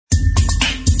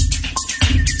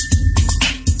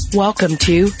Welcome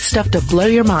to Stuff to Blow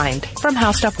Your Mind from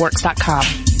HowStuffWorks.com.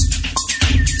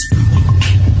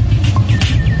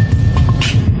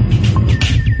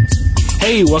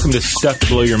 Hey, welcome to Stuff to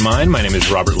Blow Your Mind. My name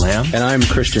is Robert Lamb. And I'm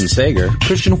Christian Sager.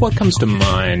 Christian, what comes to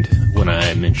mind when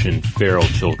I mention feral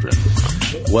children?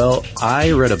 Well,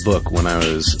 I read a book when I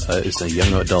was, it's a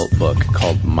young adult book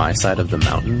called My Side of the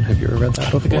Mountain. Have you ever read that?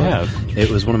 I don't think I have. It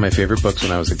was one of my favorite books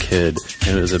when I was a kid,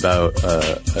 and it was about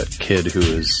a kid who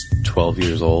was 12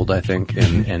 years old, I think,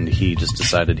 and he just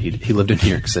decided he lived in New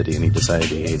York City, and he decided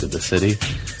he hated the city.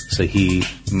 So he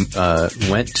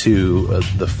went to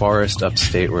the forest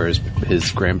upstate where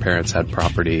his grandparents had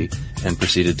property and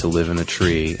proceeded to live in a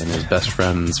tree, and his best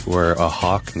friends were a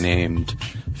hawk named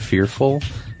Fearful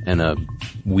and a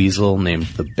weasel named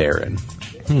the Baron.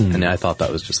 And I thought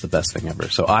that was just the best thing ever.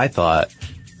 So I thought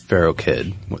Pharaoh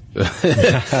Kid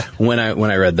when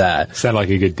I read that. Sounded like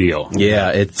a good deal.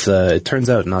 Yeah, it turns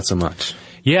out not so much.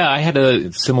 Yeah, I had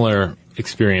a similar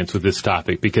experience with this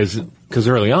topic because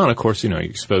early on, of course, you're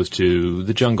exposed to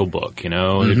the Jungle Book, the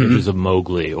Adventures of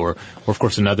Mowgli, or of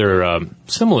course another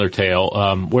similar tale,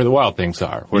 Where the Wild Things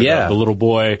Are, where the little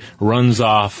boy runs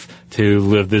off to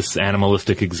live this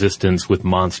animalistic existence with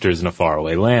monsters in a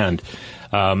faraway land.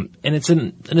 And it's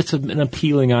an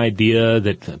appealing idea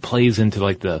that plays into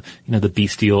like the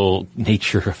bestial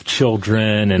nature of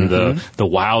children and the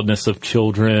wildness of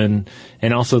children,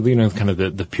 and also, kind of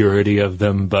the purity of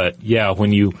them. But yeah,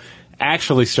 when you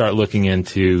actually start looking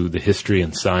into the history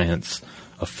and science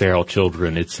of feral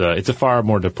children, it's a far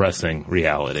more depressing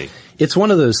reality. It's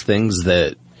one of those things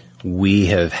that we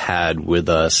have had with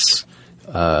us,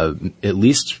 at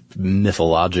least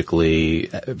mythologically,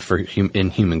 in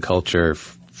human culture,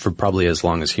 for probably as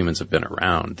long as humans have been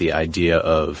around. The idea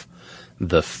of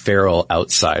the feral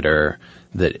outsider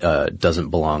that doesn't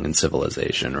belong in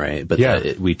civilization, right? But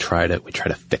we try to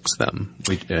fix them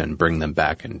and bring them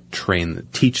back and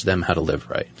teach them how to live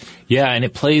right. Yeah, and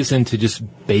it plays into just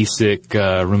basic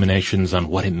ruminations on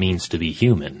what it means to be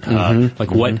human.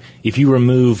 What if you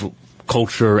remove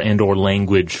culture and or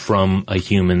language from a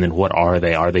human, then what are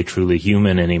they? Are they truly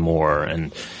human anymore?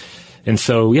 And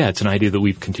so, yeah, it's an idea that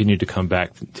we've continued to come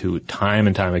back to time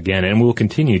and time again, and we'll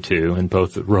continue to in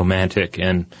both romantic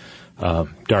and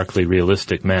darkly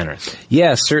realistic manners.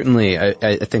 Yeah, certainly.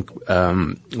 I think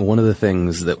one of the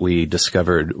things that we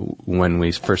discovered when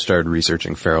we first started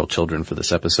researching feral children for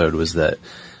this episode was that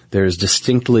there's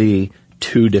distinctly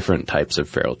two different types of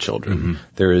feral children.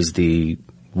 There is the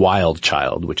wild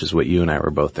child, which is what you and I were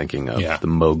both thinking of, the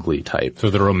Mowgli type. So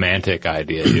the romantic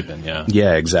idea even, yeah.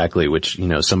 Yeah, exactly, which,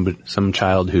 some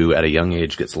child who at a young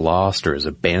age gets lost or is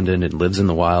abandoned and lives in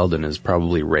the wild and is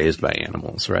probably raised by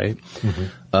animals, right?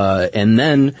 And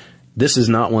then, this is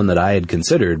not one that I had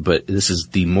considered, but this is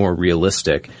the more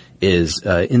realistic, is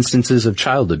instances of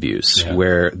child abuse,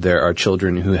 where there are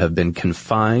children who have been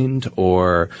confined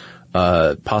or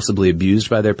possibly abused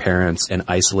by their parents and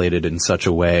isolated in such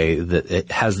a way that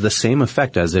it has the same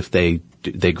effect as if they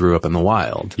grew up in the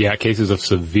wild. Yeah, cases of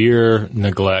severe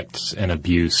neglect and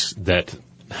abuse that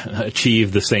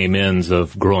achieve the same ends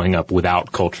of growing up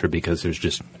without culture because there's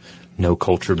just no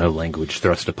culture, no language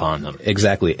thrust upon them.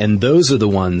 Exactly. And those are the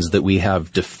ones that we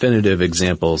have definitive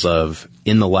examples of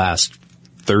in the last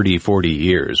 30, 40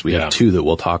 years. We have two that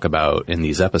we'll talk about in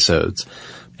these episodes.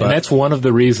 And that's one of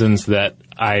the reasons that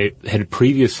I had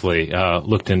previously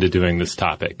looked into doing this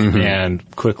topic and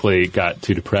quickly got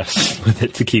too depressed with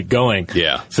it to keep going.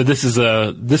 Yeah. So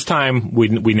this time we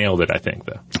nailed it, I think,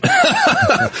 though.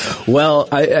 Well,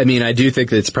 I do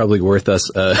think that it's probably worth us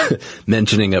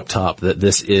mentioning up top that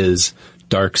this is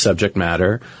dark subject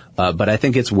matter, but I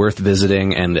think it's worth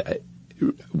visiting, and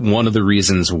one of the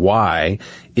reasons why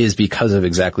is because of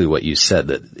exactly what you said,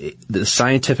 that the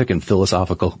scientific and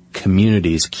philosophical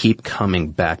communities keep coming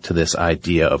back to this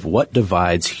idea of what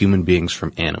divides human beings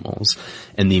from animals.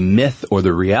 And the myth or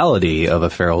the reality of a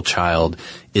feral child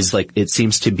is it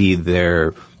seems to be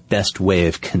their best way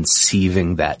of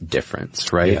conceiving that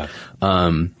difference, right?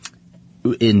 Yeah.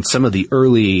 In some of the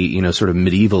early, sort of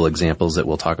medieval examples that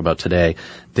we'll talk about today,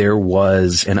 there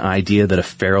was an idea that a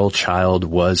feral child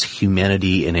was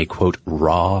humanity in a, quote,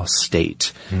 raw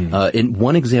state. In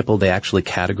one example, they actually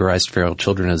categorized feral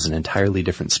children as an entirely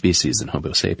different species than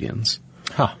Homo sapiens.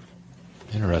 Huh.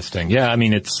 Interesting. Yeah,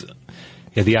 it's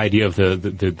the idea of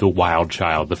the wild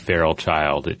child, the feral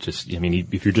child. It just,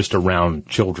 if you're just around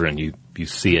children, you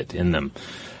see it in them.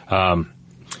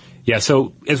 Yeah,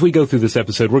 so as we go through this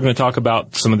episode, we're going to talk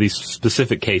about some of these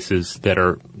specific cases that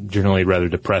are generally rather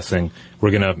depressing. We're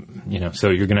going to,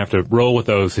 so you're going to have to roll with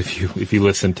those if you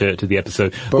listen to the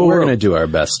episode. But we're going to do our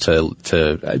best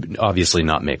to obviously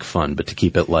not make fun, but to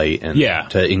keep it light and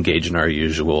to engage in our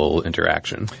usual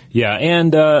interaction. Yeah,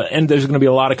 and there's going to be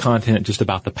a lot of content just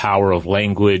about the power of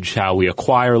language, how we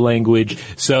acquire language.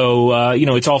 So,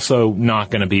 it's also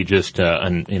not going to be just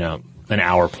an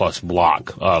hour-plus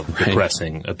block of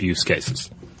depressing abuse cases.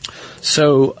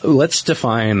 So let's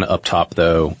define up top,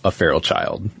 though, a feral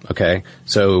child, okay?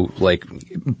 So,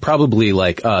 probably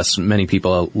like us, many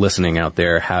people listening out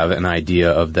there have an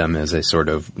idea of them as a sort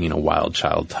of, wild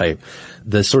child type.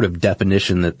 The sort of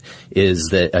definition that is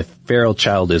that a feral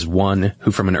child is one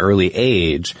who from an early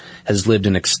age has lived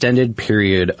an extended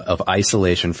period of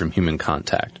isolation from human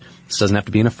contact. This doesn't have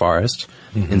to be in a forest.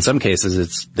 Mm-hmm. In some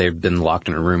cases, they've been locked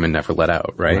in a room and never let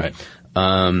out, right?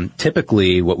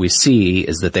 Typically, what we see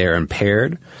is that they are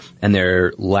impaired and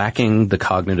they're lacking the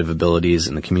cognitive abilities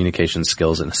and the communication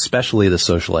skills and especially the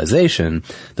socialization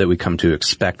that we come to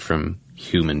expect from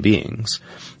human beings.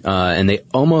 And they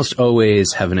almost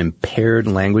always have an impaired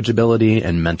language ability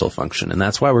and mental function. And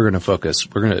that's why we're going to focus.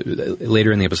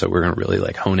 Later in the episode, we're going to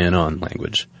really hone in on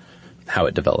language, how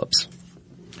it develops.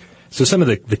 So some of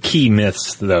the key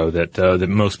myths, though, that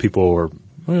most people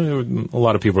a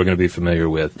lot of people are going to be familiar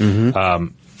with,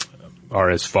 are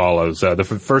as follows. The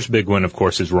first big one, of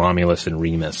course, is Romulus and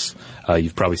Remus.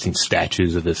 You've probably seen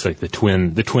statues of this, like the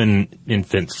twin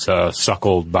infants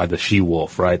suckled by the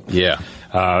she-wolf, right? Yeah.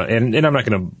 And I'm not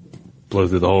going to blow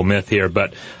through the whole myth here,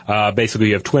 but basically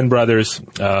you have twin brothers,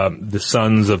 the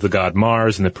sons of the god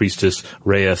Mars and the priestess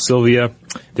Rhea Silvia.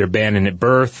 They're abandoned at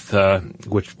birth,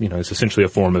 which is essentially a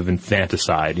form of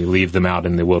infanticide. You leave them out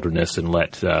in the wilderness and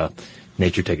let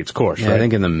nature take its course. Yeah, right? I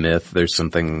think in the myth there's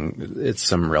it's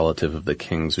some relative of the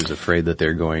king's who's afraid that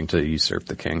they're going to usurp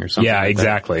the king or something. Yeah,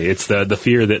 exactly. It's the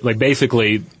fear that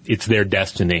basically it's their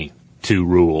destiny to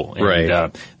rule. And,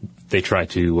 right. They try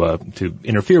to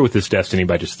interfere with this destiny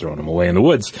by just throwing them away in the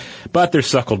woods. But they're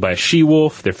suckled by a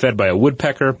she-wolf, they're fed by a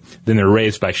woodpecker, then they're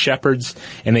raised by shepherds,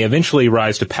 and they eventually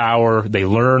rise to power. They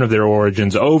learn of their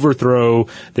origins, overthrow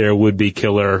their would-be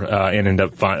killer, and end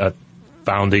up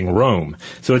founding Rome.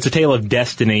 So it's a tale of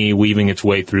destiny weaving its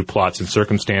way through plots and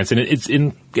circumstance, and it's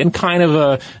in kind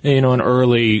of an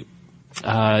early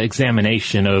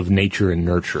examination of nature and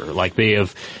nurture.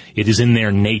 It is in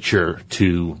their nature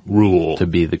to rule. To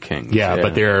be the king. Yeah,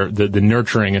 but the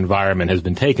nurturing environment has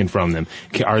been taken from them.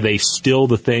 Are they still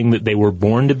the thing that they were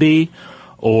born to be,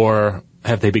 or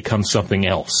have they become something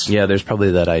else? Yeah, there's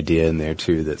probably that idea in there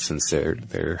too that since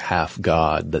they're half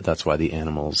god, that's why the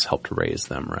animals helped raise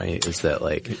them, right? Is that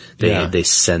they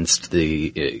sensed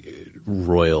the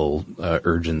royal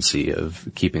urgency of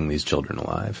keeping these children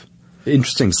alive.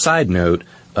 Interesting side note,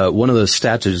 one of those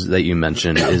statues that you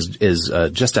mentioned is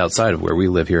just outside of where we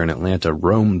live here in Atlanta,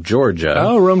 Rome, Georgia.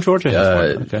 Oh, Rome, Georgia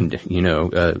has one. Okay.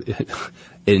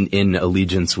 In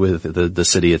allegiance with the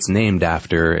city it's named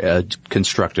after,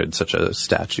 constructed such a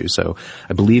statue. So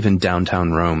I believe in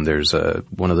downtown Rome there's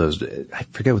one of those, I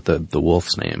forget what the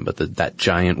wolf's name, but that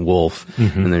giant wolf,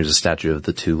 and there's a statue of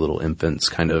the two little infants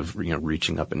kind of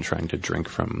reaching up and trying to drink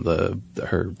from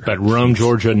her. But Rome,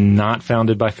 Georgia, not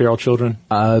founded by feral children?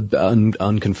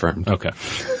 Unconfirmed. Okay.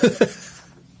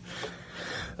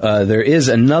 There is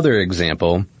another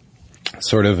example.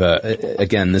 Sort of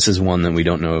again, this is one that we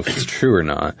don't know if it's true or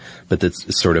not, but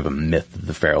that's sort of a myth of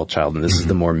the feral child, and this is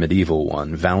the more medieval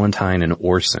one, Valentine and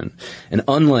Orson. And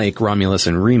unlike Romulus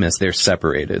and Remus, they're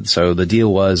separated. So the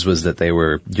deal was that they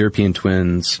were European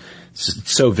twins,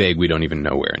 so vague we don't even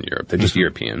know where in Europe. They're just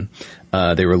European.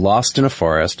 They were lost in a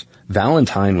forest.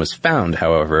 Valentine was found,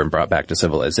 however, and brought back to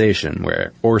civilization,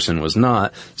 where Orson was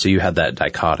not, so you had that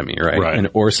dichotomy, right? And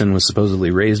Orson was supposedly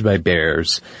raised by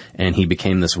bears, and he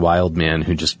became this wild man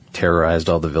who just terrorized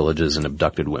all the villages and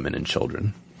abducted women and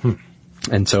children.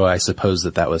 And so I suppose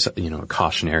that was, a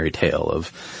cautionary tale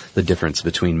of the difference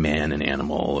between man and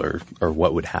animal, or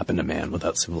what would happen to man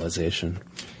without civilization.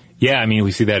 Yeah, I mean,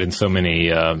 we see that in so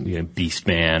many, beast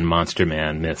man, monster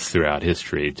man myths throughout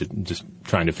history, just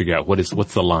trying to figure out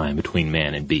what's the line between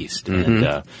man and beast.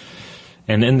 And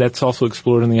then that's also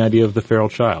explored in the idea of the feral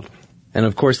child. And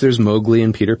of course there's Mowgli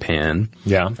and Peter Pan.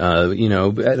 Yeah. I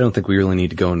don't think we really need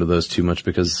to go into those too much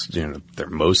because, they're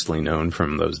mostly known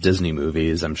from those Disney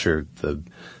movies. I'm sure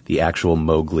the actual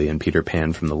Mowgli and Peter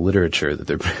Pan from the literature that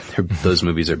those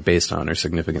movies are based on are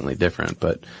significantly different,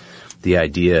 but the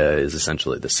idea is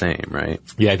essentially the same, right?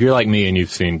 Yeah, if you're like me and you've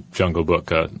seen Jungle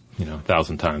Book,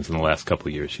 1,000 times in the last couple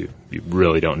of years, you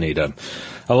really don't need a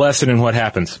lesson in what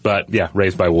happens. But yeah,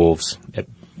 raised by wolves,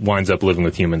 winds up living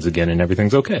with humans again and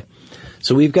everything's okay.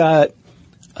 So we've got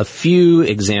a few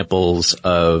examples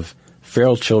of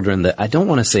feral children that I don't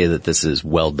want to say that this is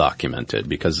well documented,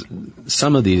 because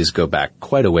some of these go back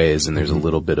quite a ways and there's a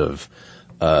little bit of,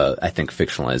 I think,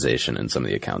 fictionalization in some of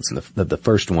the accounts. And the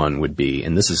first one would be,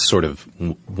 and this is sort of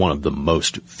one of the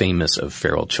most famous of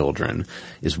feral children,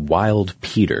 is Wild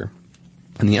Peter.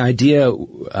 And the idea,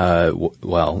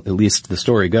 well, at least the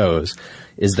story goes,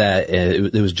 is that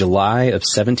it was July of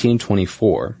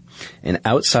 1724, and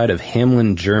outside of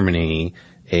Hamelin, Germany,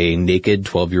 a naked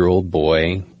 12-year-old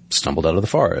boy stumbled out of the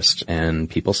forest, and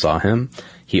people saw him.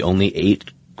 He only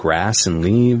ate grass and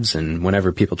leaves, and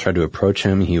whenever people tried to approach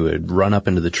him, he would run up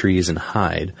into the trees and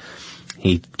hide.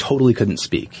 He totally couldn't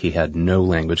speak. He had no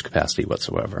language capacity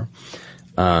whatsoever.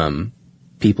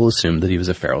 People assumed that he was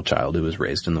a feral child who was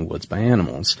raised in the woods by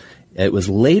animals. It was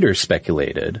later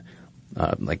speculated,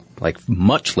 like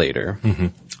much later,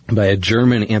 by a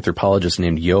German anthropologist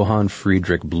named Johann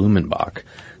Friedrich Blumenbach,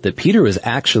 that Peter was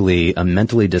actually a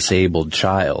mentally disabled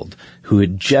child who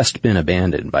had just been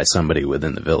abandoned by somebody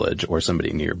within the village or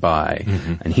somebody nearby,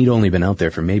 and he'd only been out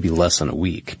there for maybe less than a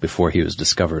week before he was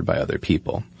discovered by other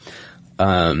people.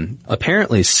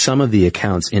 Apparently some of the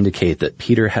accounts indicate that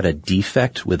Peter had a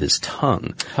defect with his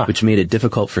tongue, which made it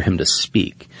difficult for him to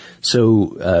speak.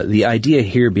 So, the idea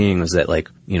here being was that,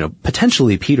 like, you know,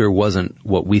 potentially Peter wasn't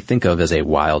what we think of as a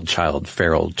wild child,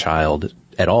 feral child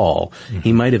at all.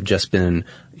 He might have just been,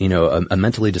 you know, a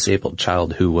mentally disabled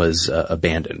child who was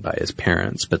abandoned by his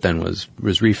parents, but then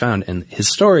was refound. And his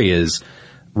story is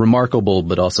remarkable,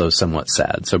 but also somewhat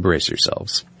sad. So brace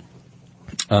yourselves.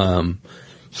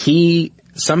 He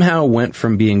somehow went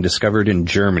from being discovered in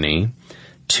Germany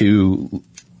to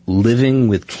living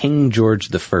with King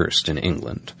George I in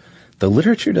England. The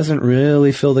literature doesn't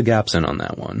really fill the gaps in on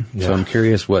that one. Yeah. So I'm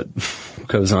curious what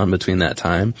goes on between that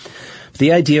time. But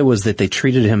the idea was that they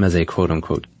treated him as a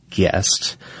quote-unquote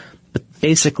guest, but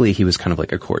basically he was kind of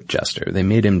like a court jester. They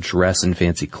made him dress in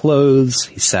fancy clothes.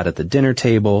 He sat at the dinner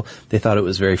table. They thought it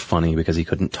was very funny because he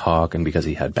couldn't talk and because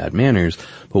he had bad manners.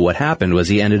 But what happened was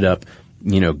he ended up,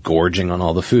 you know, gorging on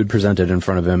all the food presented in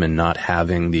front of him and not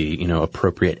having the, you know,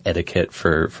 appropriate etiquette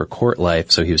for court life,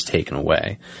 so he was taken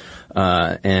away.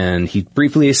 And he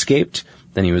briefly escaped.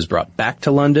 Then he was brought back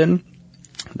to London.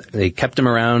 They kept him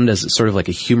around as sort of like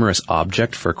a humorous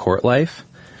object for court life.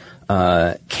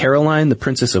 Caroline, the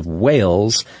Princess of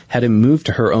Wales, had him moved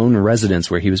to her own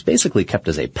residence where he was basically kept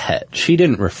as a pet. She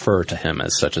didn't refer to him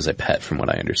as such as a pet, from what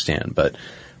I understand, but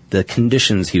the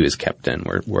conditions he was kept in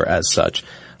were as such.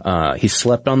 He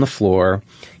slept on the floor.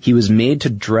 He was made to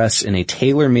dress in a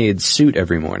tailor-made suit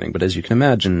every morning, but as you can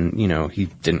imagine, you know, he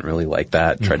didn't really like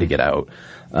that, tried to get out.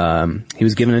 He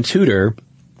was given a tutor,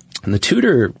 and the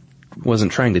tutor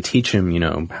wasn't trying to teach him, you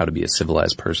know, how to be a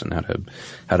civilized person,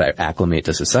 how to acclimate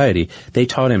to society. They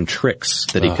taught him tricks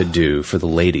that he could do for the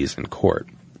ladies in court.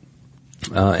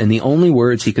 And the only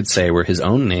words he could say were his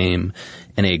own name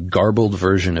and a garbled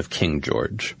version of King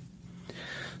George.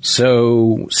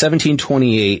 So, by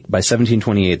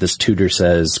 1728, this tutor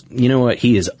says, you know what,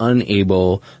 he is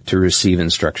unable to receive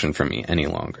instruction from me any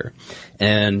longer.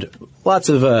 And lots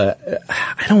of, I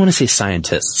don't want to say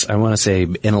scientists, I want to say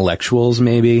intellectuals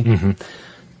maybe,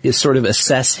 is sort of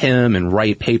assess him and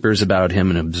write papers about him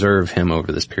and observe him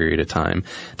over this period of time.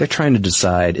 They're trying to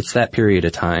decide, it's that period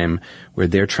of time where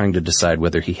they're trying to decide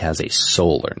whether he has a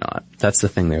soul or not. That's the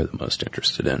thing they're the most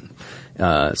interested in.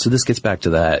 So this gets back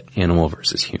to that animal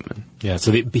versus human. Yeah,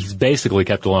 so he's basically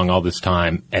kept along all this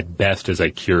time, at best as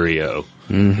a curio,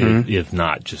 if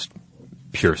not just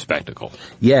pure spectacle.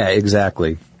 Yeah,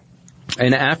 exactly.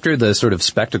 And after the sort of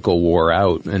spectacle wore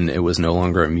out and it was no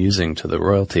longer amusing to the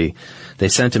royalty, they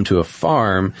sent him to a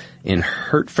farm in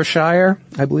Hertfordshire,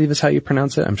 I believe is how you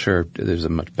pronounce it. I'm sure there's a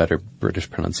much better British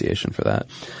pronunciation for that.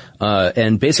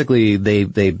 And basically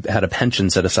they had a pension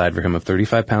set aside for him of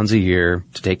 £35 a year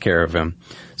to take care of him.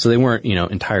 So they weren't, you know,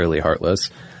 entirely heartless.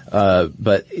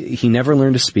 But he never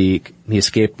learned to speak. He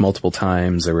escaped multiple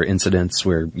times. There were incidents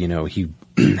where, you know, he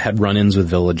had run-ins with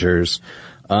villagers.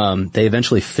 They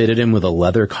eventually fitted him with a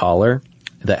leather collar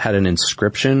that had an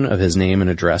inscription of his name and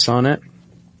address on it.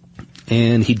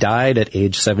 And he died at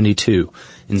age 72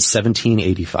 in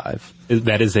 1785.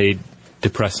 That is a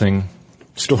depressing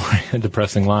story, a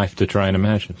depressing life to try and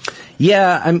imagine.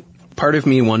 Yeah, part of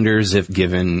me wonders if,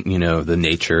 given, you know, the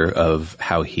nature of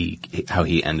how he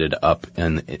ended up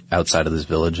outside of this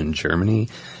village in Germany,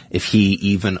 if he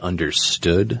even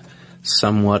understood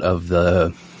somewhat of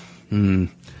the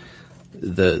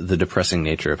depressing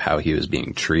nature of how he was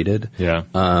being treated. Yeah.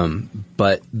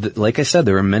 But like I said,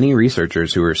 there were many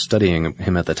researchers who were studying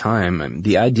him at the time. And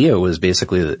the idea was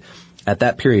basically that at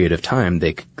that period of time,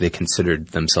 they considered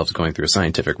themselves going through a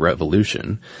scientific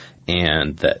revolution,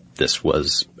 and that this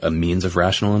was a means of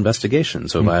rational investigation.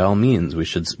 So by all means, we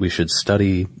should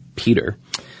study Peter.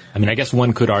 I mean, I guess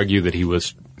one could argue that he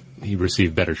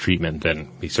received better treatment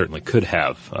than he certainly could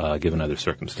have, given other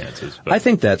circumstances. But, I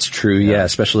think that's true, yeah,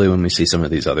 especially when we see some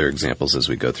of these other examples as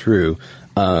we go through.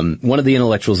 One of the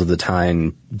intellectuals of the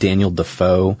time, Daniel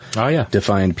Defoe,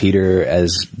 defined Peter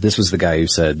as, this was the guy who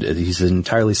said he's an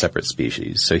entirely separate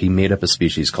species. So he made up a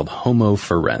species called Homo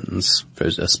ferens,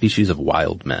 a species of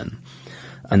wild men.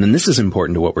 And then this is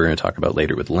important to what we're going to talk about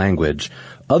later with language.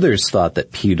 Others thought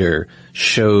that Peter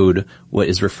showed what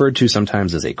is referred to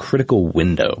sometimes as a critical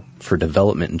window for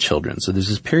development in children. So there's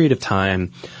this period of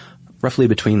time, roughly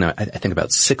between, I think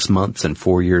about 6 months and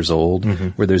 4 years old,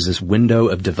 where there's this window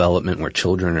of development where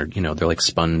children are, they're like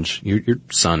sponge. Your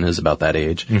son is about that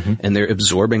age, and they're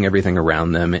absorbing everything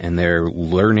around them, and they're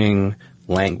learning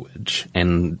language.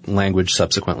 And language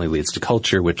subsequently leads to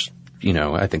culture, which,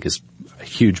 I think is a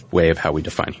huge way of how we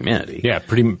define humanity. Yeah,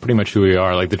 pretty much who we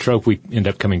are. Like the trope we end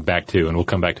up coming back to, and we'll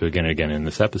come back to again and again in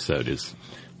this episode, is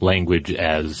language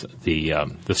as the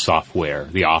software,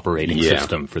 the operating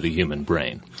system for the human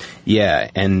brain.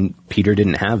 Yeah, and Peter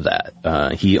didn't have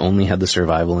that. He only had the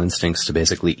survival instincts to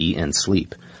basically eat and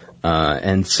sleep.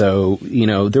 And so,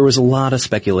 there was a lot of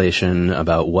speculation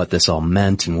about what this all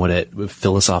meant and what it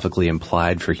philosophically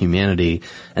implied for humanity.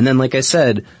 And then, like I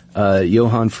said,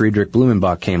 Johann Friedrich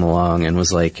Blumenbach came along and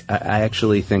was like, I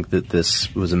actually think that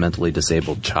this was a mentally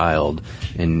disabled child,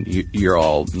 and you're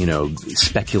all,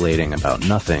 speculating about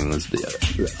nothing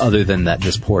other than that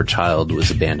this poor child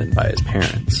was abandoned by his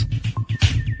parents.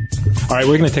 All right,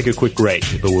 we're going to take a quick break,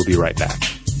 but we'll be right back.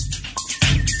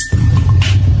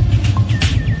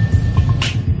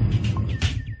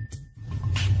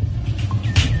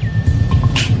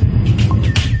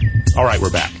 All right,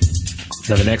 we're back.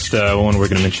 Now, the next one we're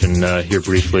going to mention here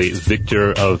briefly,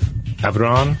 Victor of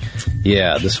Aveyron.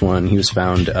 Yeah, this one, he was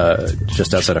found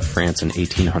just outside of France in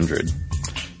 1800.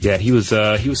 Yeah, he was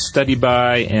studied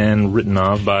by and written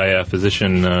of by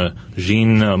physician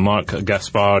Jean-Marc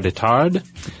Gaspard Detard,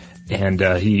 and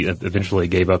he eventually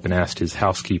gave up and asked his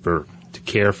housekeeper to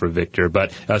care for Victor.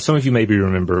 But some of you may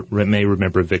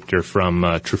remember Victor from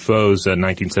Truffaut's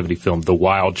 1970 film The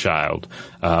Wild Child,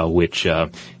 which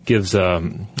gives this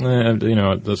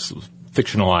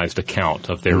fictionalized account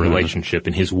of their relationship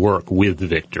and his work with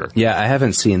Victor. Yeah, I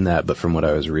haven't seen that, but from what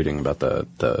I was reading about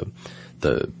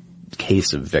the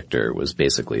case of Victor was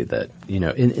basically that,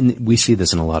 and we see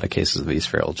this in a lot of cases of these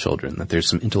feral children, that there's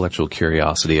some intellectual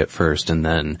curiosity at first and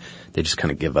then they just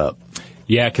kind of give up.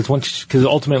 Yeah, because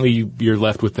ultimately you're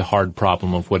left with the hard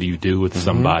problem of what do you do with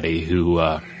somebody who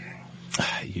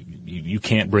you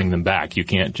can't bring them back. You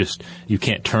can't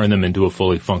turn them into a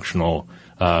fully functional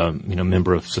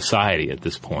member of society at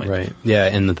this point. Right. Yeah,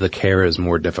 and the care is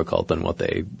more difficult than what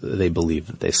they believe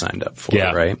that they signed up for,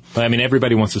 right? I mean,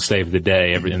 everybody wants to save the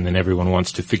day, and then everyone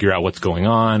wants to figure out what's going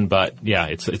on, but yeah,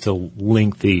 it's a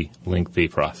lengthy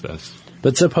process.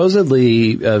 But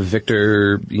supposedly,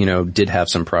 Victor, did have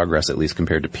some progress, at least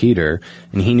compared to Peter,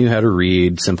 and he knew how to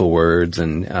read simple words,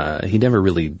 and he never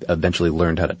really eventually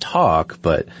learned how to talk,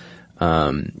 but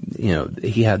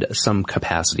he had some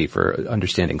capacity for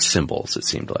understanding symbols, it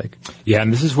seemed like. Yeah,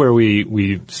 and this is where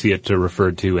we see it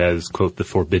referred to as, quote, the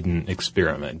forbidden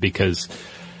experiment, because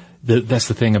that's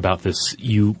the thing about this.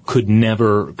 You could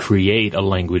never create a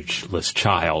languageless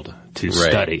child to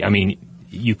study. I mean,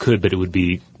 you could, but it would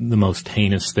be the most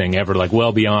heinous thing ever, like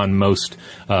well beyond most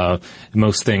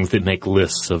things that make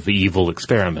lists of evil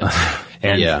experiments.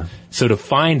 And so to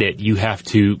find it, you have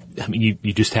to,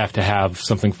 you just have to have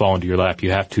something fall into your lap.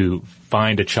 You have to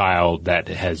find a child that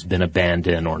has been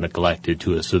abandoned or neglected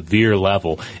to a severe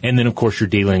level. And then, of course, you're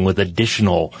dealing with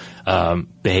additional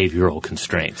behavioral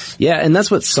constraints. Yeah, and that's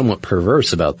what's somewhat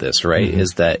perverse about this, right,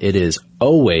 is that it is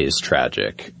always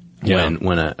tragic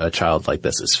when a child like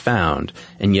this is found,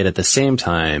 and yet at the same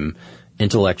time,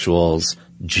 intellectuals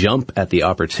jump at the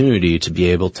opportunity to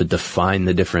be able to define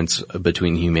the difference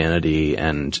between humanity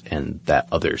and that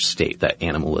other state, that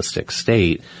animalistic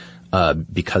state,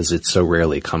 because it so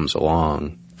rarely comes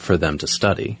along for them to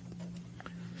study.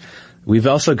 We've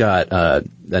also got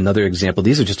another example.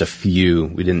 These are just a few.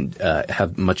 We didn't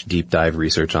have much deep dive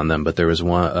research on them, but there was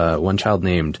one child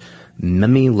named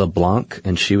Mimi LeBlanc,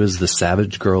 and she was the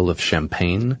savage girl of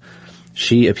Champagne.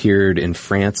 She appeared in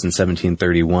France in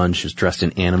 1731. She was dressed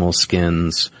in animal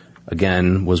skins,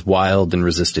 again, was wild and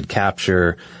resisted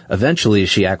capture. Eventually,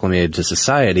 she acclimated to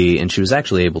society, and she was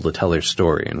actually able to tell her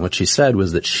story. And what she said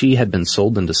was that she had been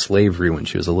sold into slavery when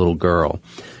she was a little girl,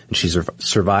 and she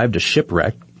survived a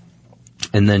shipwreck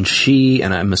And then she,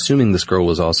 and I'm assuming this girl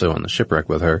was also on the shipwreck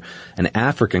with her, an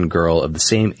African girl of the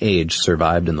same age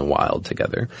survived in the wild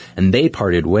together. And they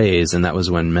parted ways, and that was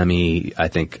when Memi, I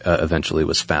think, eventually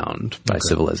was found by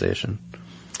civilization.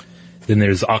 Then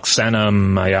there's Oksana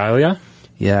Mayalia.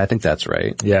 Yeah, I think that's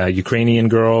right. Yeah, Ukrainian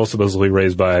girl, supposedly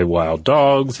raised by wild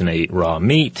dogs and ate raw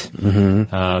meat.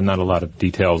 Not a lot of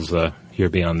details here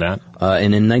beyond that.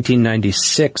 And in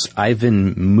 1996,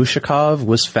 Ivan Mushakov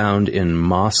was found in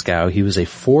Moscow. He was a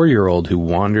 4-year-old who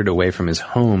wandered away from his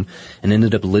home and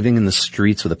ended up living in the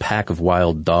streets with a pack of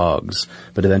wild dogs.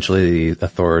 But eventually the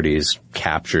authorities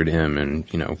captured him and,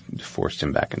 forced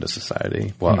him back into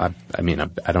society. Well,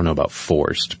 I don't know about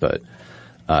forced, but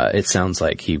it sounds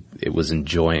like it was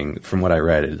enjoying, from what I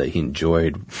read, that he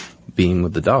enjoyed being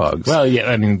with the dogs. Well, yeah,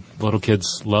 I mean, little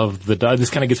kids love the dog. This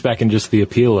kind of gets back in just the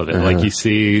appeal of it. Like, you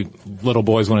see little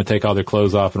boys want to take all their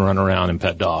clothes off and run around and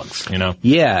pet dogs,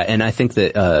 Yeah, and I think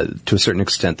that to a certain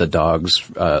extent the dogs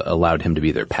allowed him to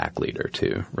be their pack leader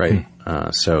too, right?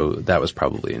 So that was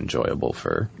probably enjoyable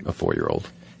for a 4-year-old.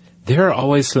 There are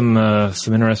always some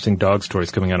interesting dog stories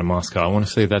coming out of Moscow. I want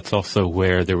to say that's also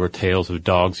where there were tales of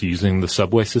dogs using the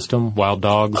subway system, wild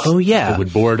dogs. Oh, yeah. That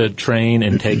would board a train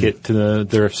and take it to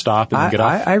their stop and get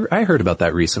off. I heard about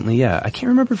that recently, yeah. I can't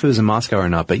remember if it was in Moscow or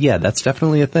not, but yeah, that's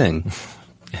definitely a thing.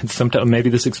 And sometimes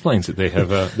maybe this explains it.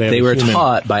 They were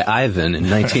taught by Ivan in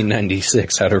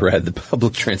 1996 how to ride the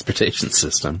public transportation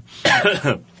system.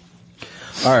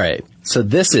 All right. So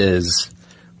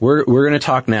we're going to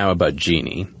talk now about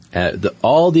Jeannie.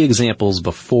 All the examples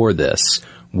before this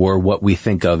were what we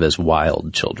think of as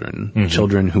wild children.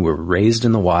 Children who were raised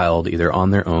in the wild, either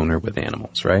on their own or with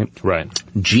animals, right? Right.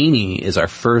 Jeannie is our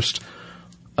first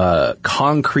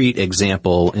concrete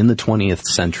example in the 20th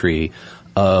century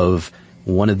of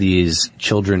one of these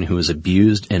children who was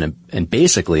abused and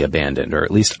basically abandoned, or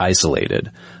at least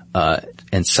isolated,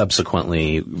 and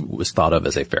subsequently was thought of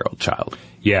as a feral child.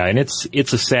 Yeah, and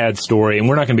it's a sad story, and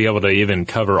we're not going to be able to even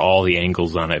cover all the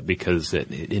angles on it because it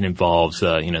involves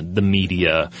the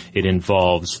media, it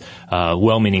involves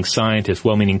well-meaning scientists,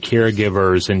 well-meaning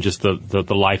caregivers, and just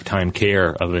the lifetime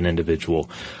care of an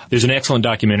individual. There's an excellent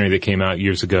documentary that came out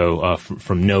years ago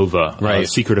from Nova, right.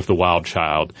 Secret of the Wild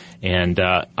Child, and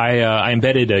I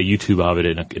embedded a YouTube of it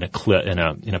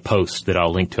in a post that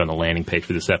I'll link to on the landing page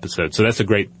for this episode. So that's a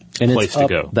great place to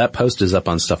go. That post is up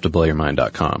on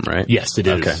stufftoblowyourmind.com, right? Yes, it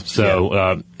is. Okay.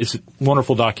 So it's a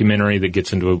wonderful documentary that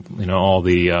gets into all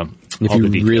the if all you the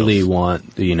details. really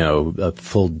want a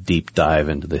full deep dive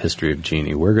into the history of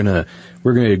Jeannie, we're gonna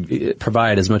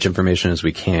provide as much information as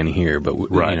we can here, but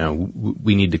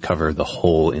we need to cover the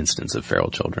whole instance of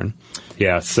feral children.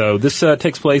 Yeah. So this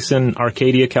takes place in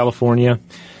Arcadia, California.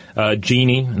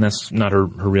 Jeannie, and that's not her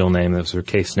real name; that's her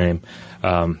case name.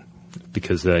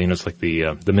 Because it's like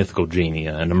the mythical genie,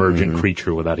 an emergent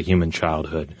creature without a human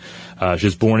childhood. She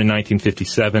was born in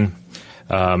 1957,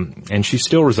 and she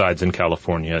still resides in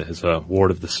California as a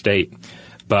ward of the state.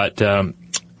 But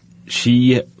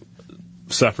she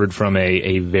suffered from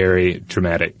a very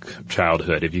traumatic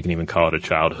childhood, if you can even call it a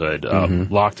childhood.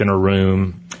 Locked in her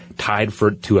room, tied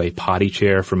to a potty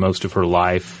chair for most of her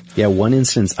life. Yeah, one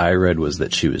instance I read was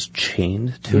that she was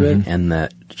chained to it, and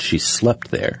that she slept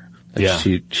there. Yeah.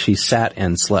 She sat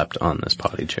and slept on this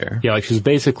potty chair. Yeah, like she was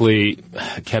basically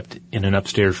kept in an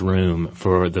upstairs room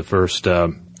for the first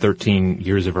 13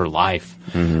 years of her life.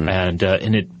 And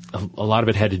a lot of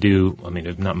it had to do,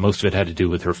 if not most of it had to do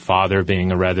with her father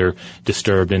being a rather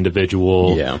disturbed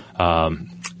individual. Yeah.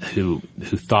 Who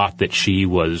thought that she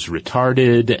was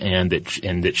retarded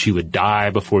and that she would die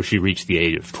before she reached the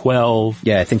age of 12.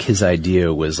 Yeah, I think his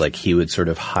idea was like he would sort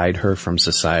of hide her from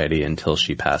society until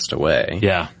she passed away.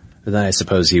 Yeah. But then I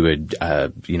suppose he would,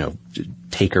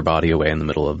 take her body away in the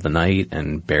middle of the night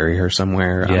and bury her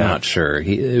somewhere. Yeah. I'm not sure.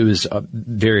 It was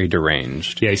very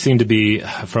deranged. Yeah, he seemed to be,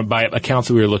 by accounts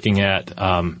that we were looking at,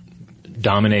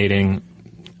 dominating,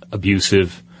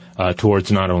 abusive,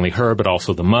 towards not only her, but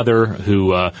also the mother,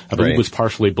 who I believe was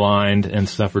partially blind and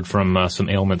suffered from some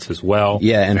ailments as well.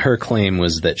 Yeah, and her claim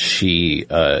was that she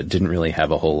didn't really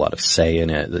have a whole lot of say in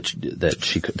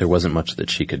it, there wasn't much that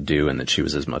she could do, and that she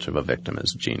was as much of a victim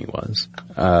as Jeannie was.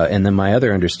 And then my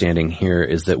other understanding here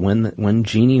is that when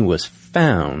Jeannie was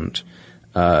found,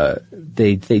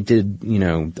 they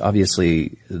did,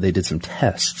 obviously they did some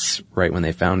tests right when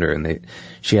they found her, and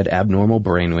she had abnormal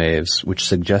brain waves, which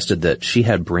suggested that she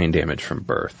had brain damage from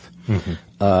birth.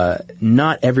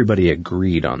 Not everybody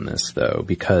agreed on this though,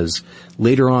 because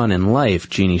later on in life,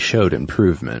 Jeannie showed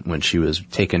improvement when she was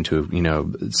taken to,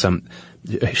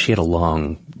 she had a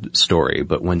long story,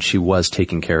 but when she was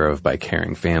taken care of by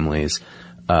caring families,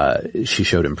 she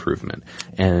showed improvement.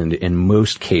 And in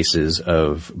most cases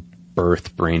of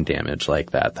birth brain damage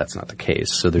like that, that's not the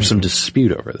case. So there's some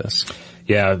dispute over this.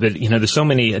 Yeah, but there's so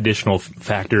many additional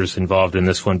factors involved in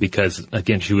this one because,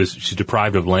 again, she's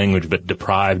deprived of language, but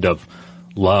deprived of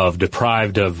love,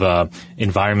 deprived of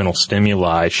environmental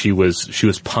stimuli. She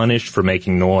was punished for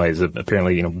making noise,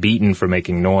 apparently, beaten for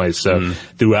making noise. So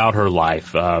throughout her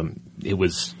life, it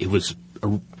was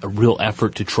a real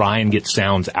effort to try and get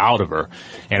sounds out of her.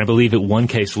 And I believe at one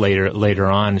case later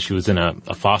on, she was in a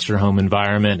foster home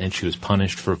environment and she was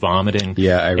punished for vomiting.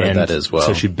 Yeah, I read that as well.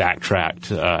 So she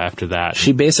backtracked after that.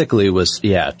 She basically was,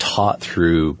 taught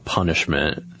through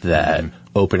punishment that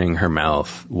opening her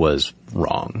mouth was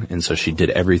wrong. And so she did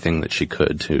everything that she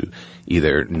could to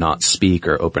either not speak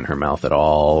or open her mouth at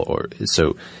all.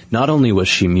 So not only was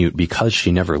she mute because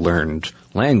she never learned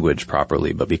language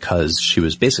properly, but because she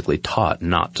was basically taught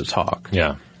not to talk.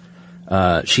 Yeah.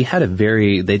 She had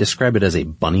they describe it as a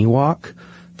bunny walk.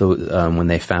 When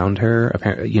they found her,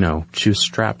 apparently, she was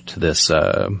strapped to this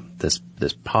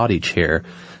potty chair.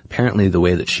 Apparently the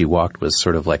way that she walked was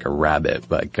sort of like a rabbit,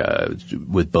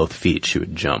 with both feet she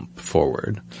would jump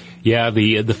forward. Yeah,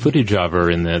 the footage of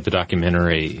her in the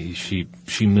documentary, she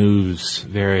moves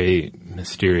very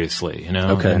mysteriously,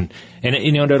 Okay. And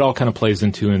it all kind of plays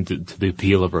into the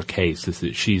appeal of her case is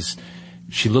that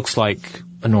she looks like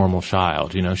a normal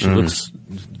child, she looks,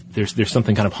 there's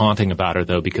something kind of haunting about her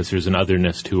though because there's an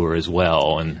otherness to her as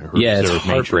well and her it's reserved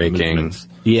heartbreaking.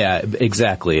 Yeah,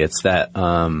 exactly. It's that,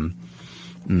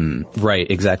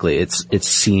 right, exactly. It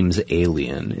seems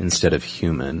alien instead of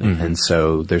human. And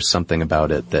so there's something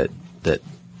about it that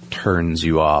turns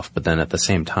you off. But then at the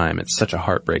same time, it's such a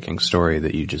heartbreaking story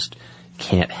that you just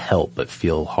can't help but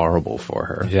feel horrible for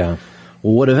her. Yeah.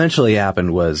 Well, what eventually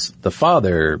happened was the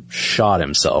father shot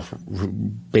himself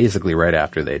basically right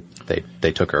after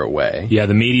they took her away. Yeah,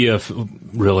 the media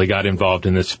really got involved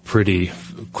in this pretty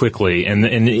quickly. And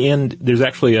in the end, there's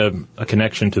actually a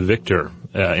connection to Victor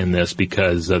in this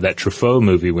because that Truffaut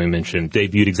movie we mentioned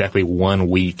debuted exactly 1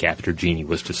 week after Jeannie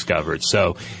was discovered.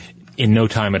 So in no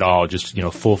time at all, just,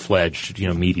 full-fledged,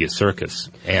 media circus.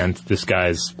 And this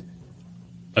guy's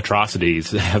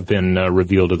atrocities have been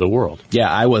revealed to the world.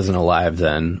 Yeah, I wasn't alive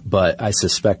then, but I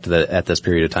suspect that at this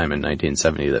period of time in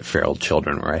 1970 that feral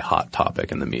children were a hot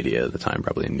topic in the media at the time,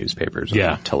 probably in newspapers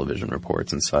and television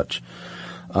reports and such.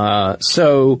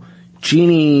 So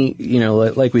Jeannie,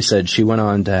 like we said, she went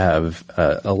on to have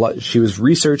a lot. She was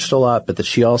researched a lot, but that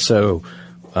she also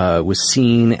was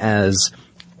seen as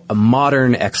a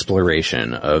modern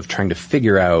exploration of trying to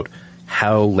figure out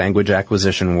how language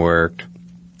acquisition worked,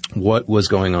 what was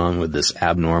going on with this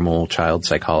abnormal child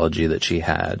psychology that she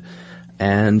had.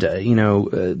 And,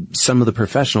 some of the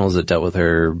professionals that dealt with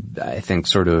her, I think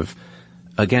sort of,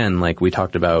 again, like we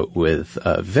talked about with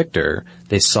Victor,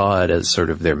 they saw it as sort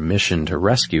of their mission to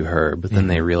rescue her, but then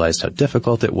they realized how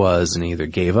difficult it was and either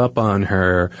gave up on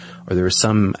her, or there were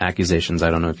some accusations,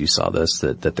 I don't know if you saw this,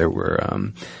 that there were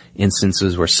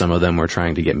instances where some of them were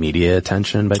trying to get media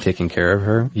attention by taking care of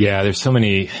her. Yeah, there's so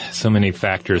many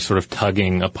factors sort of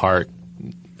tugging apart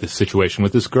the situation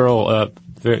with this girl, a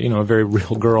very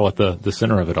real girl at the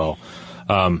center of it all.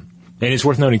 And it's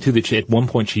worth noting too that at one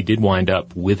point she did wind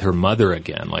up with her mother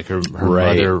again. Like her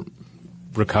mother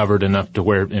recovered enough to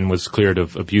where and was cleared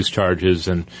of abuse charges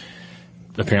and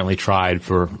apparently tried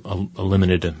for a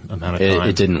limited amount of time.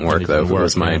 It didn't work though,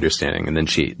 was my understanding. And then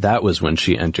that was when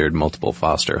she entered multiple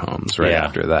foster homes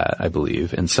after that, I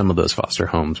believe. And some of those foster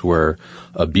homes were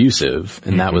abusive,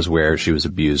 and that was where she was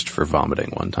abused for vomiting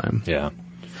one time. Yeah.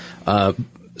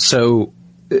 So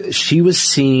she was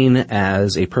seen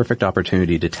as a perfect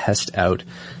opportunity to test out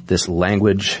this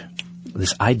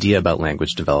idea about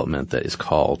language development that is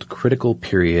called critical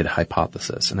period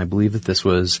hypothesis. And I believe that this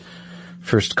was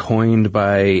first coined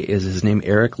by, is his name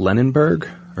Eric Lenneberg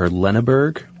or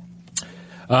Lenneberg?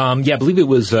 I believe it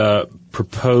was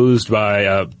proposed by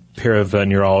a pair of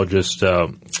neurologists,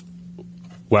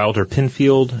 Wilder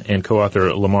Penfield and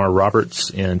co-author Lamar Roberts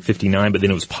in 1959, but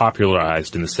then it was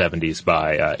popularized in the 1970s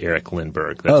by Eric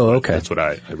Lindbergh. That's what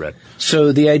I read.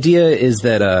 So the idea is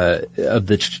that of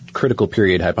the critical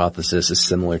period hypothesis is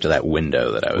similar to that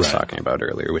window that I was talking about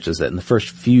earlier, which is that in the first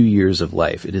few years of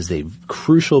life, it is a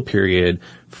crucial period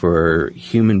for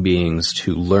human beings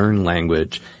to learn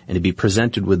language and to be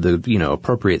presented with the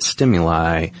appropriate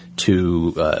stimuli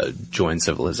to join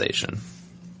civilization.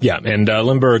 Yeah, and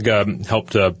Lindbergh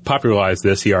helped popularize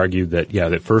this. He argued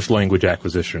that first language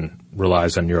acquisition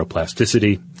relies on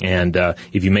neuroplasticity, and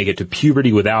if you make it to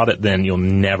puberty without it, then you'll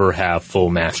never have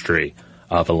full mastery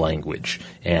of a language,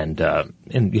 and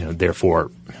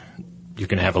therefore you're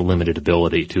going to have a limited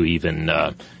ability to even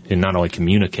not only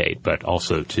communicate, but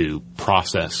also to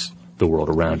process the world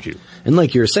around you. And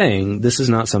like you're saying, this is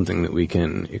not something that we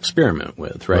can experiment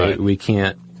with, right? We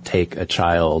can't take a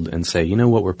child and say, you know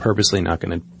what, we're purposely not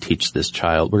going to teach this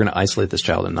child. We're going to isolate this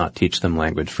child and not teach them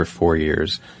language for 4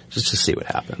 years just to see what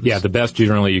happens. Yeah, the best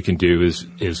generally you can do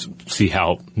is see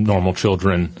how normal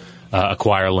children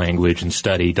acquire language and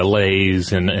study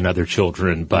delays in other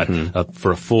children. But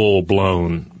for a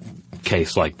full-blown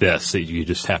case like this, you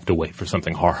just have to wait for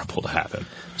something horrible to happen.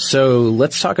 So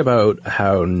let's talk about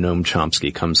how Noam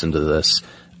Chomsky comes into this.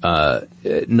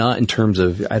 Not in terms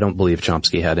of, I don't believe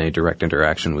Chomsky had any direct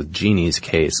interaction with Jeannie's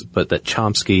case, but that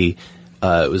Chomsky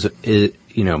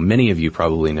many of you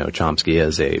probably know Chomsky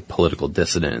as a political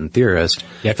dissident and theorist.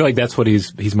 Yeah, I feel like that's what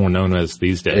he's more known as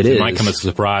these days. It might come as a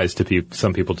surprise to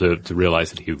some people to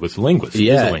realize that he was a linguist.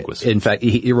 Yeah, he is a linguist. In fact,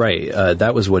 you're right.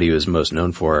 That was what he was most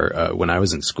known for. When I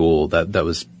was in school, that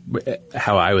was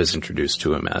how I was introduced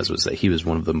to him was that he was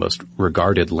one of the most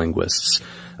regarded linguists.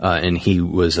 And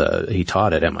he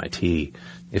taught at MIT.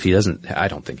 If he doesn't, I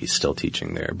don't think he's still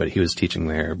teaching there, but he was teaching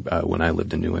there, when I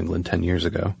lived in New England 10 years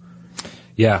ago.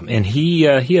 Yeah, and he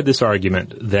had this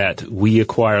argument that we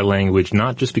acquire language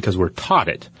not just because we're taught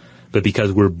it, but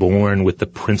because we're born with the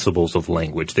principles of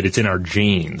language, that it's in our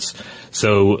genes.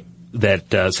 So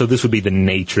this would be the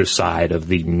nature side of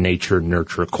the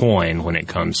nature-nurture coin when it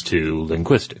comes to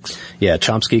linguistics. Yeah,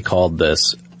 Chomsky called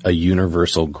this a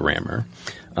universal grammar.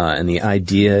 And the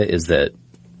idea is that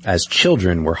as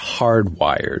children, we're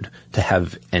hardwired to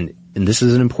have and this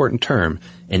is an important term,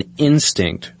 an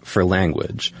instinct for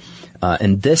language.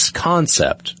 And this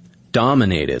concept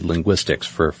dominated linguistics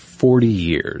for 40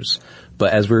 years.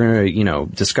 But as we're going to,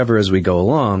 discover as we go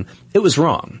along, it was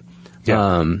wrong.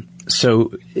 Yeah.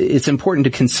 So it's important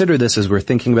to consider this as we're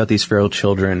thinking about these feral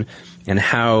children and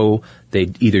how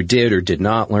they either did or did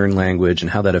not learn language and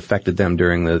how that affected them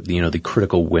during the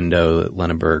critical window that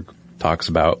Lenneberg talks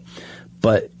about.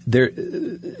 But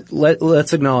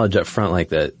let's acknowledge up front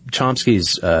that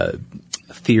Chomsky's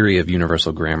theory of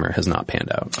universal grammar has not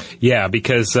panned out. Yeah,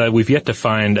 because we've yet to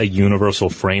find a universal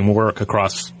framework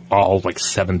across all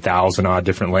 7,000 odd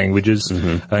different languages.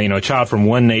 Mm-hmm. A child from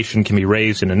one nation can be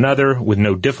raised in another with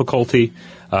no difficulty,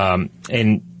 and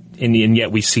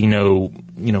yet we see no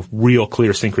real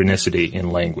clear synchronicity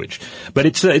in language. But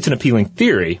it's an appealing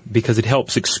theory because it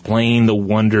helps explain the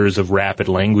wonders of rapid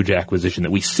language acquisition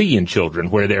that we see in children,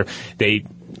 where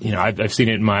I've seen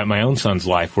it in my own son's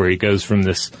life, where he goes from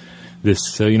this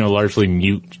largely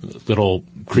mute little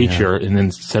creature, and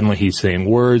then suddenly he's saying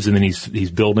words, and then he's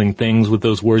building things with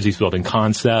those words. He's building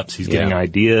concepts. He's getting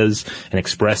ideas and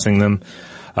expressing them.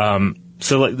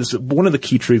 So one of the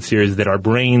key truths here is that our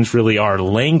brains really are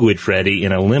language ready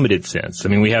in a limited sense. I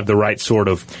mean, we have the right sort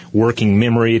of working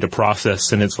memory to process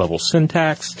sentence level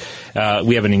syntax.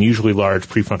 We have an unusually large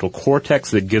prefrontal cortex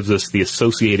that gives us the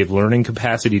associative learning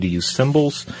capacity to use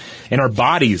symbols. And our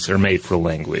bodies are made for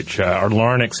language. Our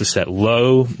larynx is set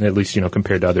low, at least,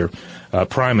 compared to other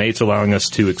primates, allowing us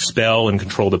to expel and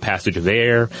control the passage of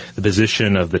air. The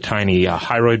position of the tiny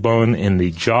hyroid bone in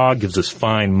the jaw gives us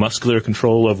fine muscular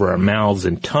control over our mouths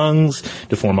and tongues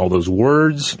to form all those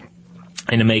words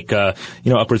and to make,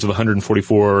 upwards of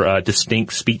 144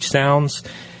 distinct speech sounds.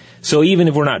 So even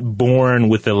if we're not born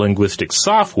with the linguistic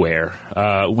software,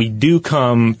 we do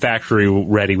come factory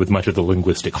ready with much of the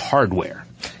linguistic hardware.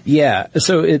 Yeah,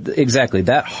 so exactly.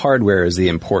 That hardware is the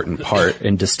important part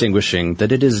in distinguishing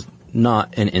that it is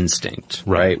not an instinct,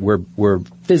 right? We're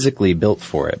physically built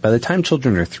for it. By the time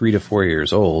children are 3 to 4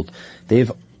 years old,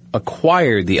 they've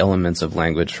acquired the elements of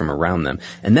language from around them.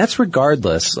 And that's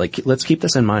regardless, let's keep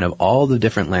this in mind, of all the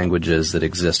different languages that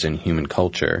exist in human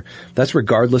culture. That's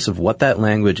regardless of what that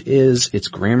language is, its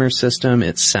grammar system,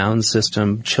 its sound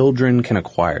system. Children can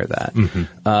acquire that.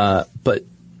 Mm-hmm. But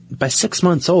by 6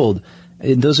 months old,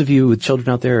 and those of you with children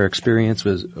out there or experience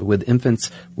with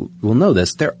infants will know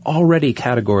this, they're already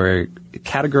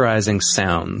categorizing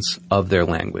sounds of their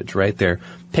language, right? They're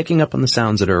picking up on the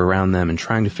sounds that are around them and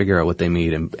trying to figure out what they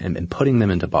mean and putting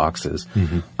them into boxes.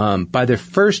 Mm-hmm. By their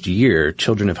first year,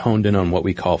 children have honed in on what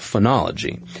we call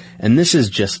phonology. And this is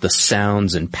just the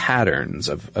sounds and patterns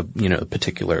of a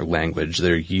particular language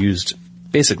that are used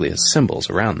basically as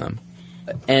symbols around them.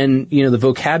 And, the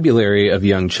vocabulary of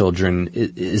young children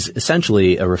is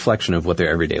essentially a reflection of what their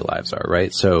everyday lives are,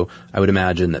 right? So I would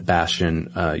imagine that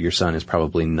Bastian, your son, is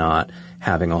probably not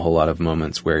having a whole lot of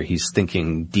moments where he's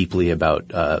thinking deeply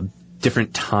about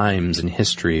different times in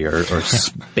history or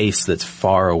space that's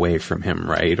far away from him,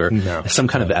 right? Or some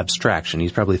kind of abstraction.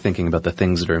 He's probably thinking about the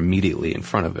things that are immediately in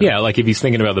front of him. Yeah, like if he's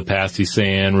thinking about the past, he's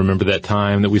saying, remember that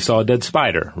time that we saw a dead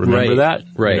spider? Remember that?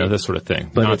 Right. You know, that sort of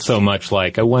thing. But not so much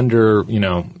like, I wonder, you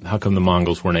know, how come the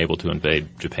Mongols weren't able to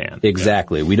invade Japan?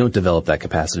 Exactly. Yeah. We don't develop that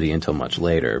capacity until much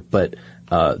later. But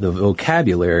the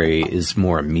vocabulary is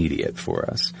more immediate for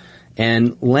us.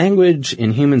 And language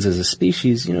in humans as a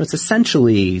species, you know, it's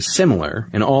essentially similar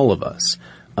in all of us.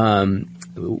 So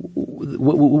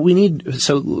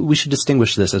we should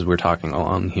distinguish this as we're talking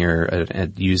along here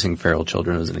at using feral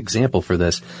children as an example for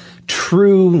this.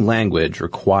 True language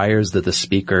requires that the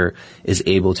speaker is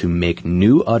able to make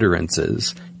new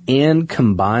utterances and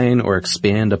combine or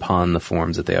expand upon the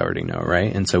forms that they already know,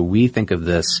 right? And so we think of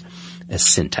this as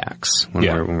syntax when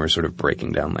we're sort of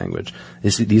breaking down language.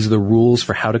 These are the rules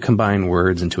for how to combine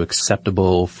words into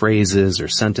acceptable phrases or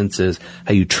sentences,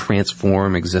 how you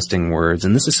transform existing words,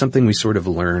 and this is something we sort of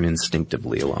learn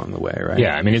instinctively along the way, right?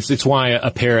 Yeah, I mean it's why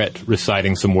a parrot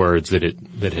reciting some words that it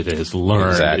has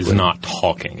learned is not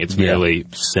talking. It's merely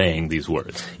saying these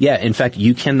words. Yeah, in fact,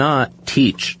 you cannot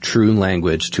teach true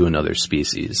language to another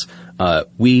species.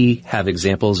 We have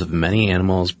examples of many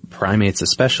animals, primates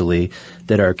especially,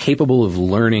 that are capable of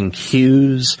learning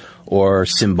cues or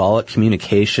symbolic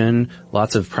communication.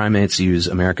 Lots of primates use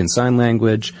American Sign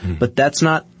Language, but that's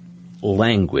not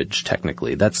language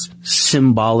technically. That's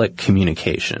symbolic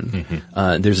communication.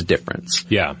 There's a difference.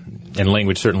 Yeah, and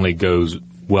language certainly goes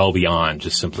well beyond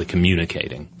just simply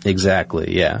communicating.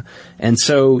 Exactly, yeah. And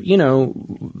so, you know,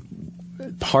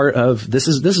 part of this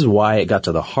is why it got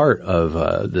to the heart of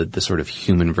the sort of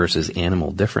human versus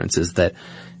animal difference, is that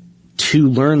to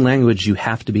learn language you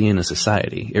have to be in a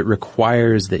society. It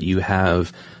requires that you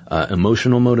have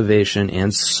emotional motivation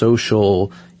and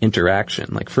social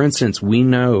interaction. Like, for instance, we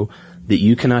know that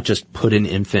you cannot just put an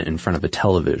infant in front of a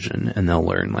television and they'll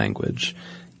learn language.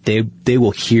 They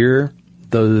will hear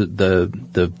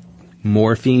the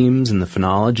morphemes and the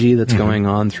phonology that's going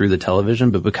on through the television,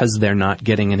 but because they're not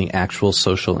getting any actual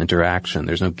social interaction,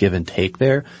 there's no give and take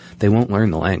there, they won't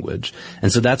learn the language.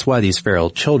 And so that's why these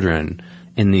feral children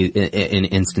in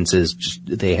instances,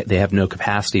 they have no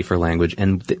capacity for language,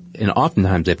 and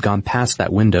oftentimes they've gone past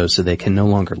that window, so they can no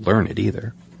longer learn it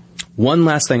either. One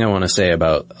last thing I want to say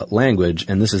about language,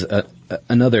 and this is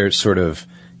another sort of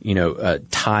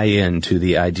tie-in to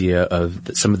the idea of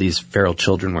that some of these feral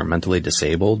children were mentally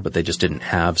disabled, but they just didn't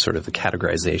have sort of the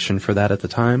categorization for that at the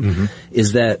time,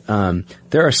 is that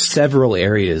there are several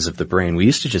areas of the brain. We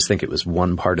used to just think it was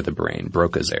one part of the brain,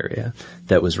 Broca's area,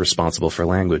 that was responsible for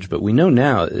language, but we know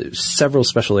now several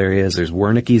special areas. There's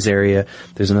Wernicke's area.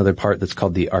 There's another part that's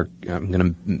called I'm going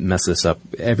to mess this up.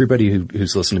 Everybody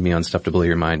who's listened to me on Stuff to Blow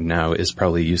Your Mind now is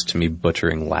probably used to me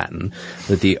butchering Latin,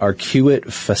 but the arcuate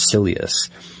facilis.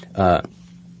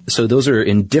 So those are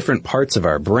in different parts of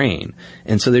our brain.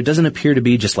 And so there doesn't appear to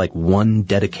be just like one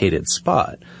dedicated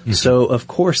spot. So of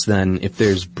course then, if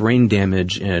there's brain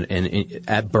damage and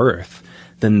at birth,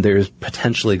 then there's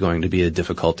potentially going to be a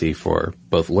difficulty for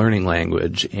both learning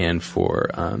language and for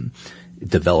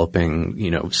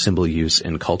developing, symbol use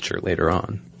in culture later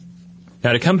on.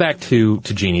 Now to come back to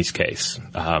Jeannie's case,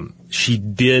 she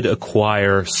did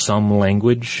acquire some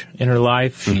language in her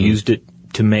life. She used it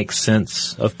to make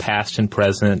sense of past and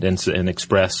present and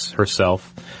express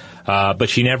herself. But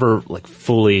she never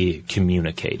fully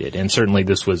communicated. And certainly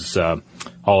this was, all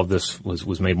of this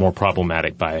was made more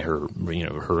problematic by her,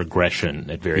 her aggression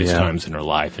at various times in her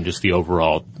life and just the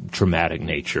overall traumatic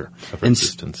nature of her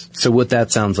existence. So what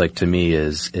that sounds like to me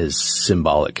is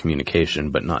symbolic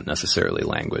communication, but not necessarily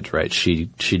language, right? She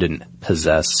didn't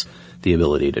possess the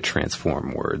ability to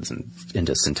transform words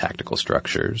into syntactical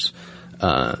structures.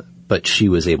 But she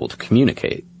was able to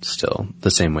communicate still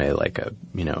the same way like a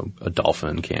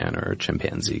dolphin can or a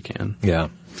chimpanzee can. Yeah.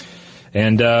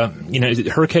 And,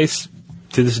 her case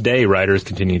to this day, writers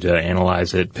continue to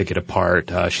analyze it, pick it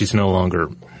apart. She's no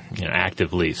longer,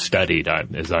 actively studied,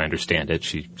 as I understand it.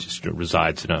 She just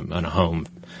resides in a home,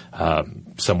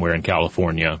 somewhere in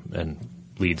California and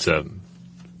leads a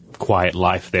quiet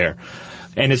life there.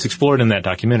 And it's explored in that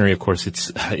documentary. Of course,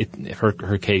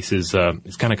 her case is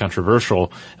kind of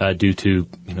controversial due to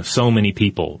so many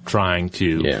people trying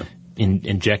to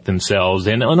inject themselves,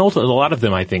 and ultimately a lot of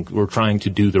them I think were trying to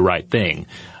do the right thing,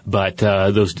 but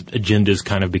those agendas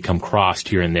kind of become crossed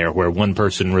here and there, where one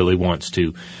person really wants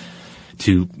to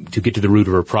get to the root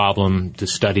of her problem, to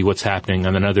study what's happening,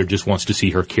 and another just wants to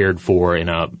see her cared for in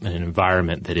an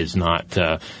environment that is not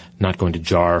going to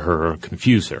jar her or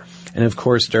confuse her. And of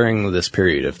course, during this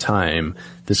period of time,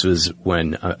 this was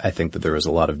when I think that there was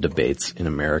a lot of debates in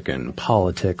American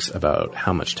politics about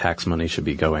how much tax money should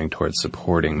be going towards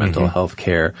supporting mental health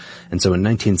care. And so in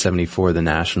 1974, the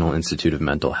National Institute of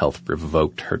Mental Health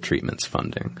revoked her treatments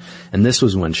funding. And this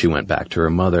was when she went back to her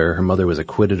mother. Her mother was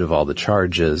acquitted of all the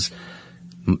charges.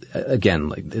 Again,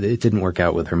 like, it didn't work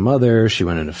out with her mother. She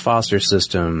went into foster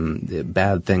system.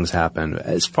 Bad things happened.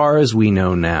 As far as we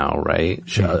know now, right?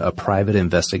 A private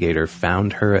investigator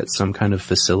found her at some kind of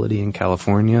facility in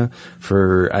California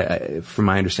for, from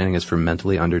my understanding, is for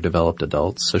mentally underdeveloped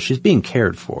adults. So she's being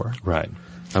cared for. Right.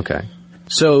 Okay.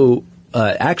 So,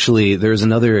 actually, there's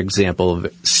another example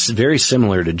of very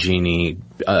similar to Jeannie,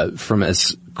 from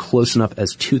as close enough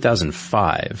as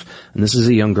 2005. And this is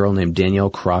a young girl named Danielle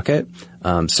Crockett.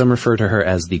 Some refer to her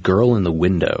as the girl in the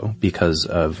window because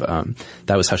of,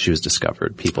 that was how she was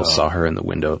discovered. People saw her in the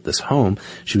window of this home.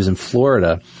 She was in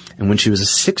Florida. And when she was a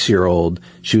 6-year-old,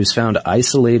 she was found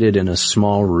isolated in a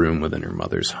small room within her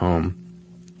mother's home.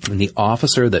 And the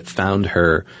officer that found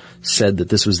her said that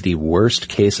this was the worst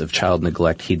case of child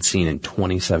neglect he'd seen in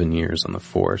 27 years on the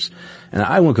force. And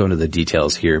I won't go into the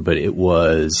details here, but it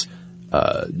was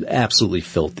absolutely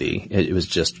filthy. It was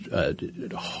just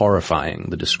horrifying,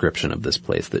 the description of this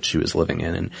place that she was living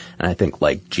in. And I think,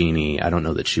 like Jeannie, I don't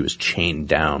know that she was chained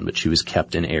down, but she was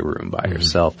kept in a room by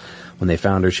herself. When they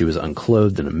found her, she was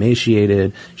unclothed and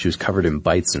emaciated. She was covered in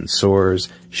bites and sores.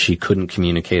 She couldn't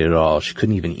communicate at all. She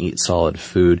couldn't even eat solid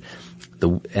food.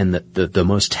 The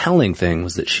most telling thing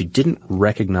was that she didn't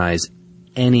recognize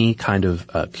any kind of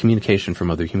communication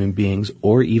from other human beings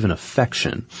or even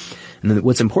affection. And then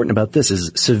what's important about this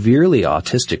is severely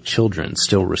autistic children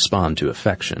still respond to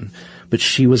affection, but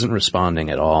she wasn't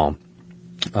responding at all.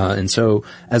 And so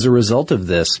as a result of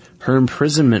this, her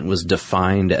imprisonment was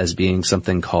defined as being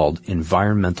something called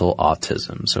environmental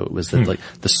autism. So it was that, like,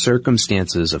 the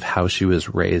circumstances of how she was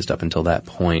raised up until that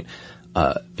point,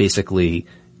 basically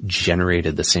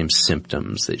generated the same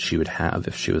symptoms that she would have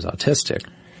if she was autistic.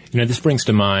 You know, this brings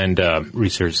to mind,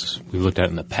 research we've looked at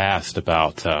in the past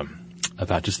about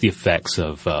just the effects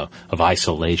of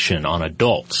isolation on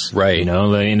adults. Right. You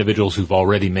know, the individuals who've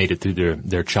already made it through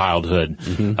their childhood,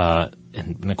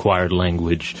 and acquired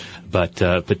language, but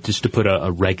just to put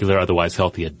a regular, otherwise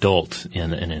healthy adult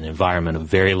in an environment of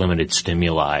very limited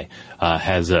stimuli, can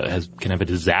have a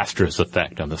disastrous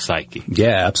effect on the psyche.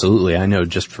 Yeah, absolutely. I know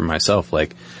just for myself,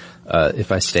 like,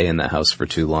 if I stay in that house for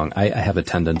too long, I have a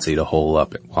tendency to hole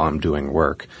up while I'm doing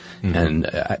work.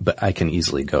 But I can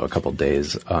easily go a couple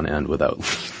days on end without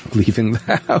leaving the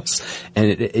house.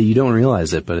 And you don't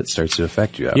realize it, but it starts to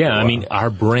affect you. Yeah, I mean, our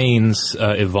brains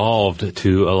evolved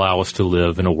to allow us to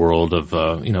live in a world of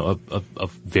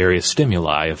various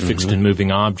stimuli, of fixed and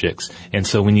moving objects. And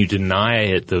so when you deny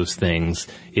it those things,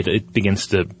 it begins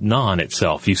to gnaw on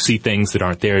itself. You see things that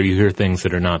aren't there, you hear things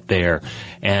that are not there.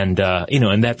 And,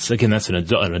 and that's an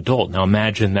adult. Now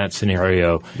imagine that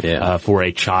scenario for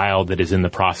a child that is in the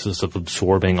process of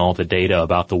absorbing all the data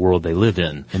about the world they live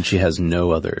in. And she has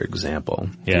no other example.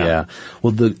 Yeah.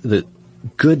 Well, the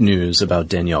good news about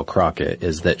Danielle Crockett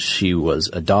is that she was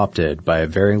adopted by a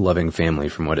very loving family,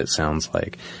 from what it sounds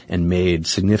like, and made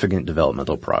significant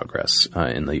developmental progress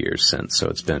in the years since. So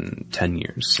it's been 10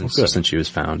 years since she was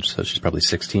found. So she's probably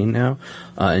 16 now.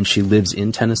 And she lives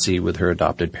in Tennessee with her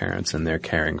adopted parents, and they're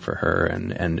caring for her,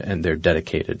 and they're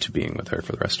dedicated to being with her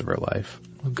for the rest of her life.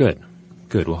 Well, good.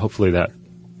 Well, hopefully that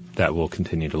will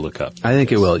continue to look up. I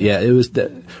think it will. Yeah, it was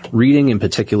reading in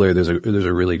particular. There's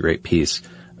a really great piece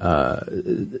about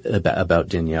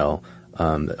Danielle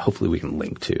that hopefully we can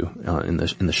link to in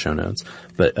the show notes.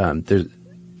 But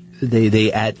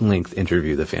they at length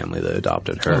interview the family that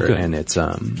adopted her, and it's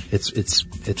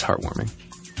heartwarming.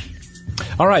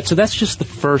 All right, so that's just the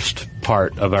first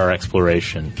part of our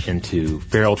exploration into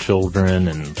feral children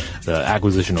and the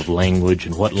acquisition of language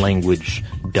and what language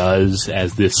does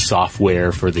as this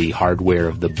software for the hardware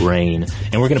of the brain.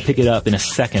 And we're going to pick it up in a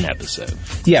second episode.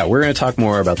 Yeah, we're going to talk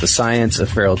more about the science of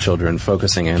feral children,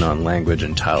 focusing in on language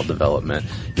and child development.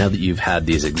 Now that you've had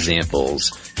these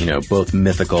examples, both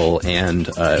mythical and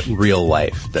real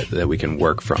life that we can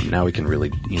work from, now we can really,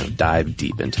 dive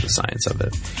deep into the science of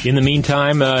it. In the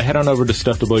meantime, head on over to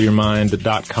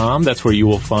StuffToBlowYourMind.com. That's where you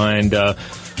will find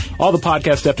all the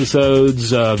podcast episodes,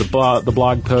 the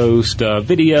blog post,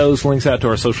 videos, links out to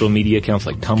our social media accounts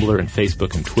like Tumblr and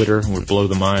Facebook and Twitter. We'll blow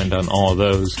the mind on all of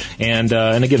those. And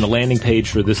again, the landing page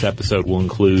for this episode will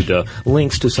include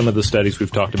links to some of the studies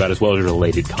we've talked about, as well as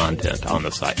related content on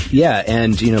the site. Yeah,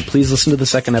 and please listen to the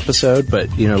second episode,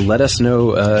 but let us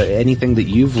know anything that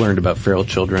you've learned about feral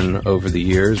children over the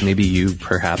years. Maybe you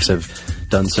perhaps have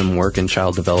done some work in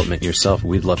child development yourself,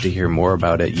 we'd love to hear more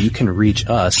about it. You can reach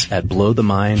us at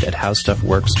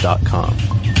blowthemind@howstuffworks.com.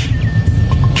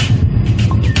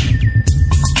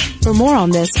 For more on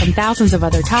this and thousands of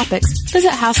other topics,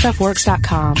 visit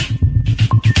howstuffworks.com.